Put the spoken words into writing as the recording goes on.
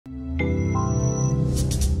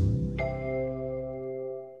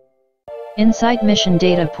InSight mission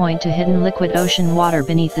data point to hidden liquid ocean water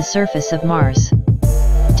beneath the surface of Mars.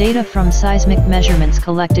 Data from seismic measurements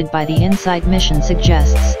collected by the InSight mission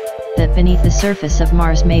suggests that beneath the surface of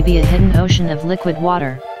Mars may be a hidden ocean of liquid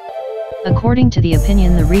water. According to the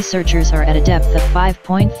opinion, the researchers are at a depth of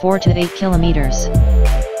 5.4 to 8 kilometers.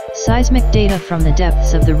 Seismic data from the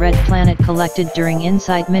depths of the red planet collected during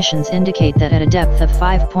InSight missions indicate that at a depth of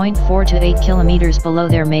 5.4 to 8 kilometers below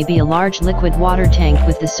there may be a large liquid water tank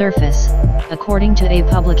with the surface, according to a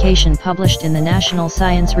publication published in the National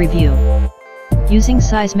Science Review. Using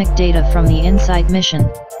seismic data from the InSight mission,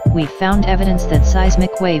 we found evidence that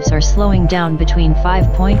seismic waves are slowing down between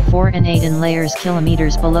 5.4 and 8 in layers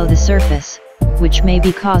kilometers below the surface, which may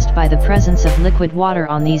be caused by the presence of liquid water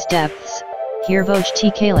on these depths. Here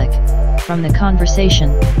uyG9c, from the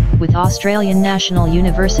conversation, with Australian National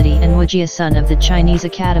University and uyG9c of the Chinese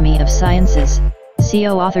Academy of Sciences,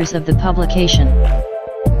 CO authors of the publication.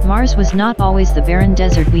 Mars was not always the barren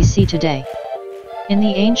desert we see today. In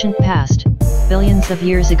the ancient past, billions of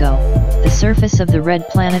years ago, the surface of the red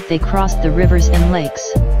planet they crossed the rivers and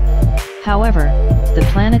lakes. However, the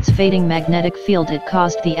planet's fading magnetic field it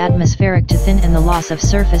caused the atmospheric to thin and the loss of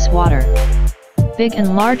surface water. Big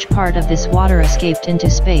and large part of this water escaped into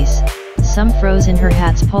space, some froze in her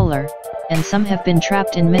hat's polar, and some have been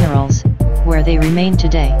trapped in minerals, where they remain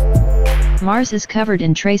today. Mars is covered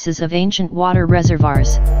in traces of ancient water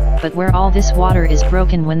reservoirs, but where all this water is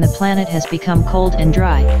broken when the planet has become cold and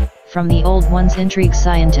dry, from the old ones intrigue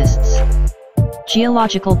scientists.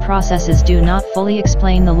 Geological processes do not fully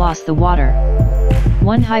explain the loss of the water.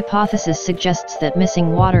 One hypothesis suggests that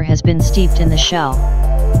missing water has been steeped in the shell.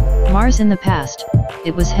 Mars in the past,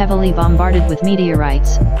 it was heavily bombarded with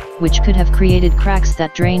meteorites, which could have created cracks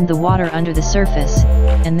that drained the water under the surface,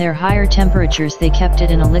 and their higher temperatures they kept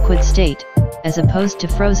it in a liquid state, as opposed to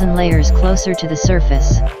frozen layers closer to the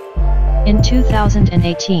surface. In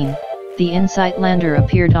 2018, the InSight lander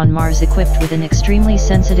appeared on Mars equipped with an extremely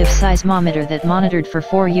sensitive seismometer that monitored for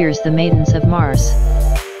 4 years the maidens of Mars.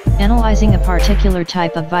 Analyzing a particular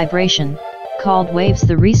type of vibration, called waves,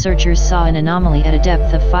 the researchers saw an anomaly at a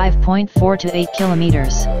depth of 5.4 to 8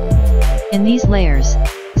 kilometers. In these layers,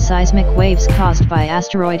 seismic waves caused by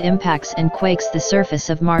asteroid impacts and quakes, the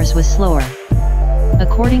surface of Mars was slower.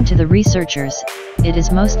 According to the researchers, it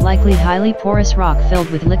is most likely highly porous rock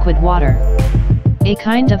filled with liquid water. A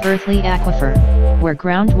kind of earthly aquifer, where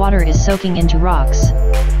groundwater is soaking into rocks.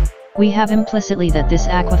 We have implicitly that this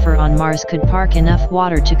aquifer on Mars could park enough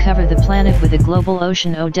water to cover the planet with a global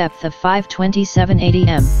ocean depth of 52780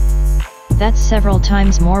 m. That's several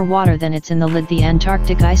times more water than it's in the lid the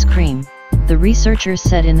Antarctic ice cream, the researchers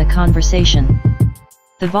said in the conversation.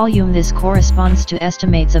 The volume this corresponds to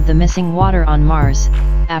estimates of the missing water on Mars,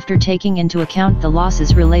 after taking into account the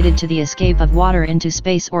losses related to the escape of water into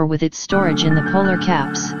space or with its storage in the polar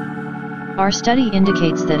caps. Our study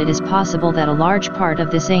indicates that it is possible that a large part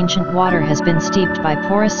of this ancient water has been steeped by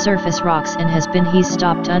porous surface rocks and has been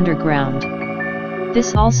stopped underground.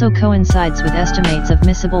 This also coincides with estimates of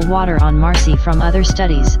miscible water on Mars from other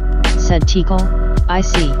studies, said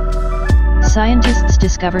uyG9c. Scientists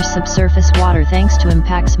discover subsurface water thanks to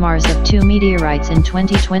impacts Mars of 2 meteorites in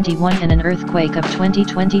 2021 and an earthquake of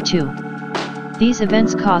 2022. These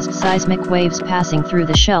events caused seismic waves passing through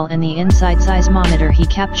the shell, and the InSight seismometer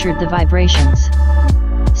captured the vibrations.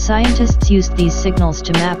 Scientists used these signals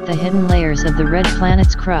to map the hidden layers of the red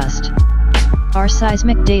planet's crust. Our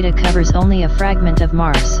seismic data covers only a fragment of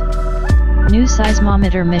Mars. New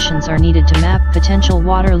seismometer missions are needed to map potential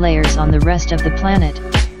water layers on the rest of the planet,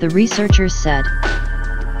 the researchers said.